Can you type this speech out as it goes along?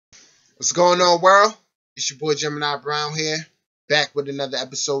What's going on, world? It's your boy Gemini Brown here, back with another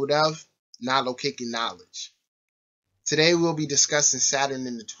episode of Nalo Kicking Knowledge. Today we'll be discussing Saturn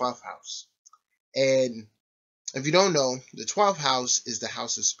in the 12th house. And if you don't know, the 12th house is the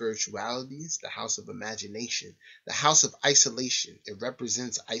house of spiritualities, the house of imagination, the house of isolation. It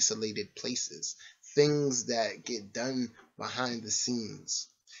represents isolated places, things that get done behind the scenes.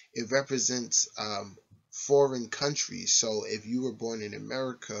 It represents foreign countries. So if you were born in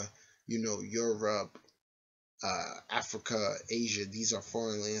America, Europe, Africa, Asia, these are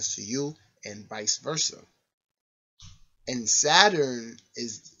foreign lands to you, and vice versa. And Saturn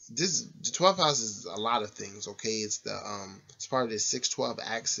is this the 12th house is a lot of things, okay? It's part of the 612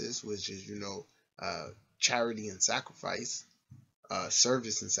 axis, which is charity and sacrifice,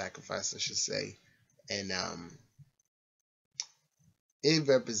 service and sacrifice, I should say. And it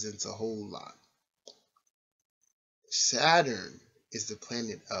represents a whole lot. Saturn is the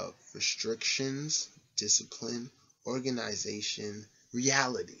planet of restrictions, discipline, organization,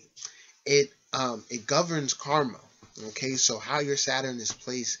 reality. It governs karma. Okay, so how your Saturn is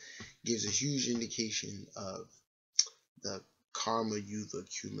placed gives a huge indication of the karma you've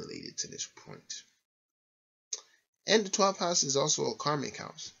accumulated to this point. And the 12th house is also a karmic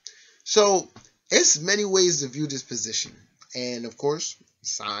house. So it's many ways to view this position. And of course,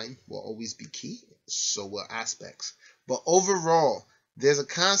 sign will always be key. So will aspects. But overall, there's a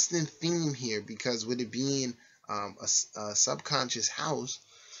constant theme here because with it being a subconscious house,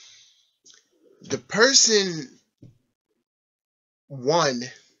 the person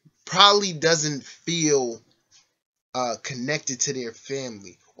probably doesn't feel connected to their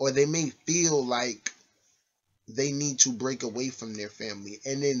family, or they may feel like they need to break away from their family,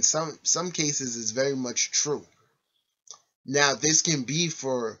 and in some cases it's very much true. Now this can be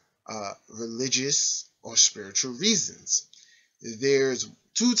for religious or spiritual reasons. There's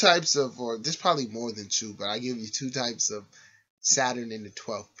two types of, or there's probably more than two, but I give you two types of Saturn in the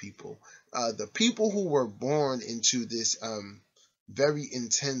 12th people. The people who were born into this very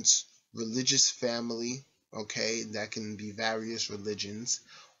intense religious family, okay, that can be various religions,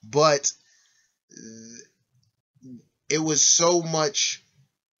 but it was so much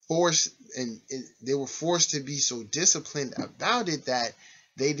force, and they were forced to be so disciplined about it that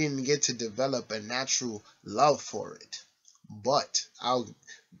they didn't get to develop a natural love for it. But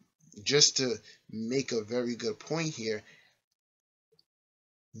just to make a very good point here,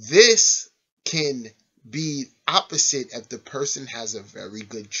 this can be opposite if the person has a very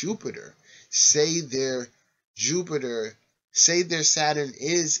good Jupiter. Say their Saturn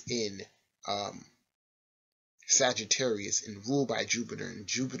is in Sagittarius and ruled by Jupiter, and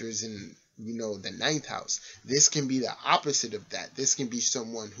Jupiter's in the 9th house. This can be the opposite of that. This can be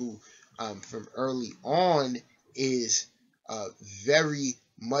someone who from early on is very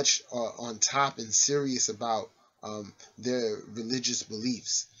much on top and serious about their religious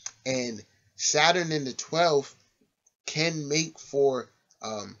beliefs. And Saturn in the 12th can make for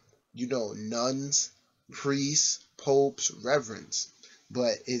nuns, priests, popes, reverends,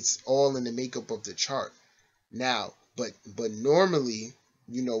 but it's all in the makeup of the chart. Now, but normally,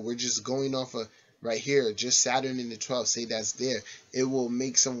 we're just going off of right here, just Saturn in the 12th, say that's there. It will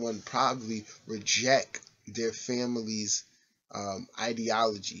make someone probably reject their family's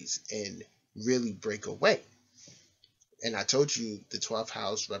ideologies and really break away. And I told you the 12th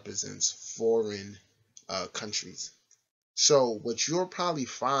house represents foreign countries. So what you'll probably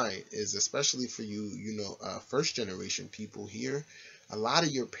find is, especially for you, first generation people here, a lot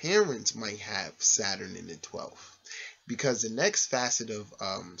of your parents might have Saturn in the 12th, because the next facet of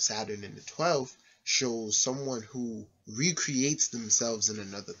Saturn in the 12th shows someone who recreates themselves in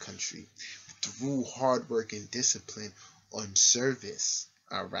another country through hard work and discipline on service.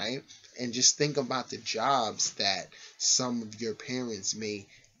 All right. And just think about the jobs that some of your parents may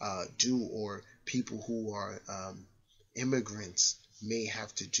do, or people who are immigrants may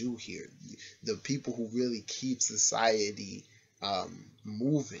have to do here. The people who really keep society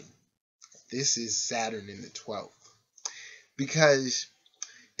moving. This is Saturn in the 12th. Because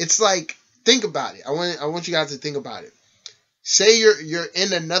it's like, think about it. I want you guys to think about it. Say you're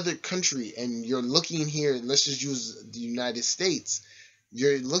in another country and you're looking here, let's just use the United States.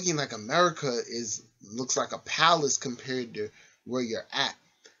 You're looking like America looks like a palace compared to where you're at.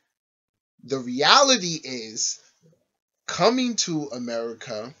 The reality is, coming to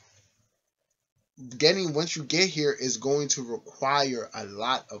America, once you get here, is going to require a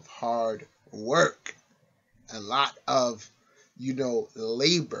lot of hard work, a lot of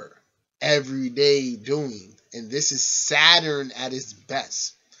labor every day doing. And this is Saturn at its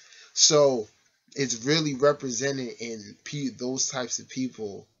best. So it's really represented in those types of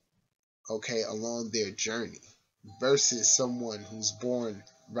people okay, along their journey versus someone who's born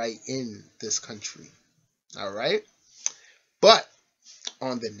right in this country. All right. But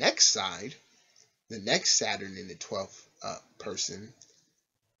on the next side, the next Saturn in the 12th person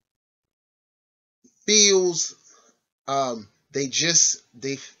feels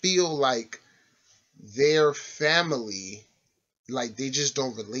they feel like their family, like they just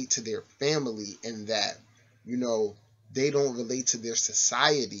don't relate to their family, and that, you know, they don't relate to their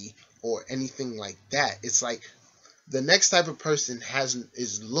society or anything like that. It's like the next type of person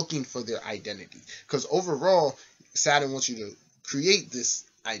is looking for their identity, because overall Saturn wants you to create this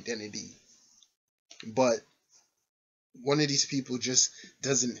identity, but one of these people just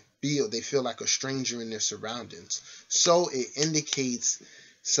doesn't feel, they feel like a stranger in their surroundings. So it indicates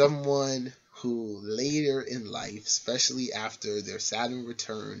someone who later in life, especially after their Saturn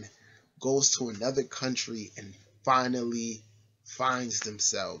return, goes to another country and finally finds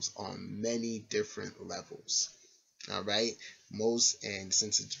themselves on many different levels. All right. And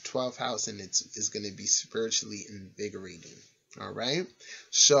since it's the 12th house, and it's going to be spiritually invigorating. All right.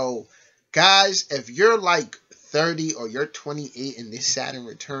 So, guys, if you're like 30 or you're 28 and this Saturn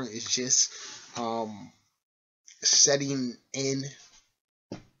return is just setting in,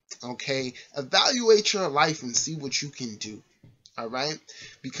 okay, evaluate your life and see what you can do. All right.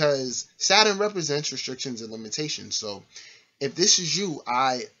 Because Saturn represents restrictions and limitations. So, if this is you,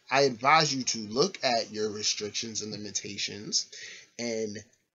 I advise you to look at your restrictions and limitations and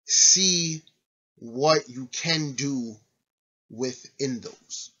see what you can do within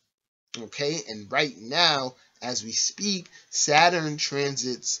those. Okay, and right now, as we speak, Saturn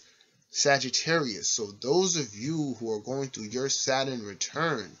transits Sagittarius. So those of you who are going through your Saturn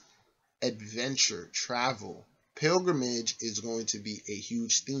return, adventure, travel, pilgrimage is going to be a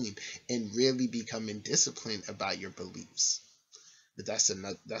huge theme, and really becoming disciplined about your beliefs. But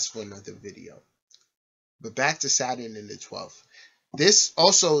that's for another video. But back to Saturn in the 12th. This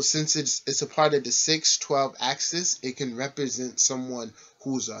also, since it's a part of the 6-12 axis, it can represent someone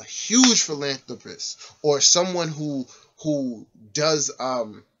who's a huge philanthropist, or someone who does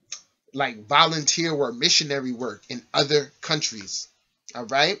like volunteer or missionary work in other countries. All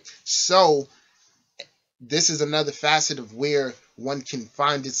right. So this is another facet of where one can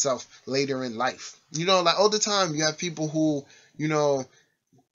find itself later in life. You know, like all the time you have people who, you know,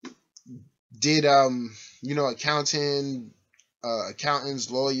 did accountants,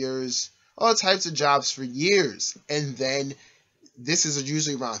 lawyers, all types of jobs for years, and then this is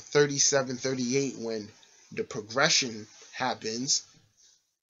usually around 37, 38 when the progression happens.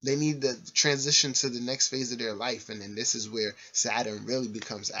 They need to transition to the next phase of their life, and then this is where Saturn really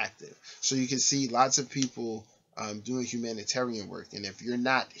becomes active. So you can see lots of people doing humanitarian work, and if you're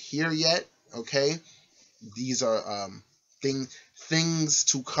not here yet, okay, these are things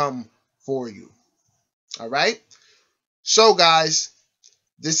to come for you. All right. So guys,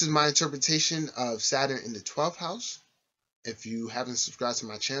 this is my interpretation of Saturn in the 12th house. If you haven't subscribed to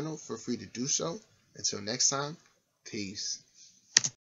my channel, feel free to do so. Until next time, peace.